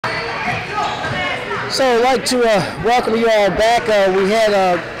So I'd like to welcome you all back. We had,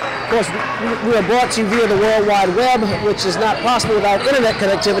 of course, we are brought to you via the World Wide Web, which is not possible without internet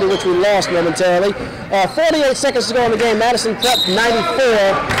connectivity, which we lost momentarily. 48 seconds to go in the game. Madison Prep 94,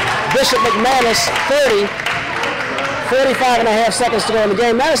 Bishop McManus 30. 45 and a half seconds to go in the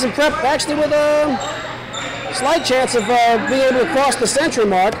game. Madison Prep actually with a slight chance of being able to cross the century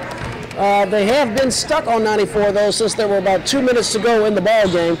mark. They have been stuck on 94 though since there were about 2 minutes to go in the ball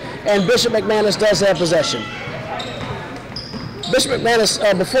game, and Bishop McManus does have possession. Bishop McManus,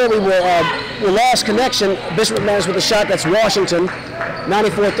 before we lost connection, Bishop McManus with a shot that's Washington,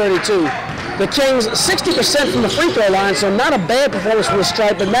 94-32. The Kings 60% from the free throw line, so not a bad performance from the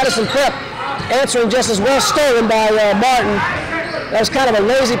stripe, but Madison Prep answering just as well, stolen by Martin. That was kind of a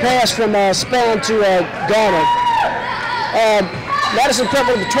lazy pass from Span to Garner. Madison Prep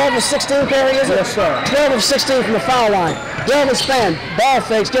with 12 of 16 carry, is it? Yes, sir. 12 of 16 from the foul line. Delvin Span, ball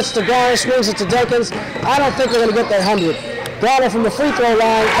fakes, gets to Garner, swings it to Dinkins. I don't think they're going to get that 100. Garner from the free throw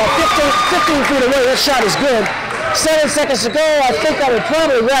line, 15 feet away. That shot is good. 7 seconds to go. I think I would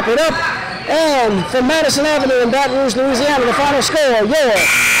probably wrap it up. And from Madison Avenue in Baton Rouge, Louisiana, the final score, your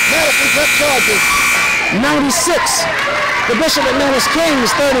Madison Prep Chargers 96. The Bishop McManus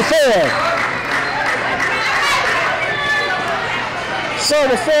Kings 34. So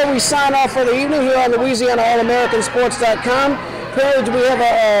before we sign off for the evening here on LouisianaAllAmericanSports.com, Perry, do we have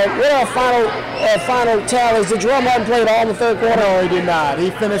what are our final tallies? Did Jerome Martin play at all in the third quarter? No, he did not.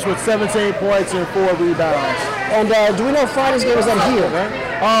 He finished with 17 points and 4 rebounds. And do we know if Friday's game is at here, right?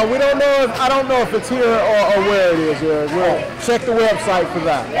 We don't know if, I don't know if it's here or where it is. We'll check the website for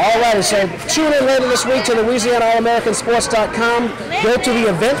that. All right, so tune in later this week to LouisianaAllAmericanSports.com. Go to the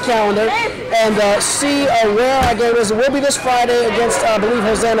event calendar and see where our game is. It will be this Friday against, I believe,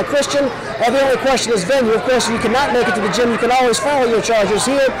 Hosanna Christian. The only question is venue. Of course, if you cannot make it to the gym, you can always follow your Chargers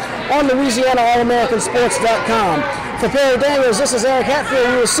here on LouisianaAllAmericanSports.com. For Perry Daniels, this is Eric Hatfield.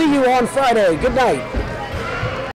 We will see you on Friday. Good night.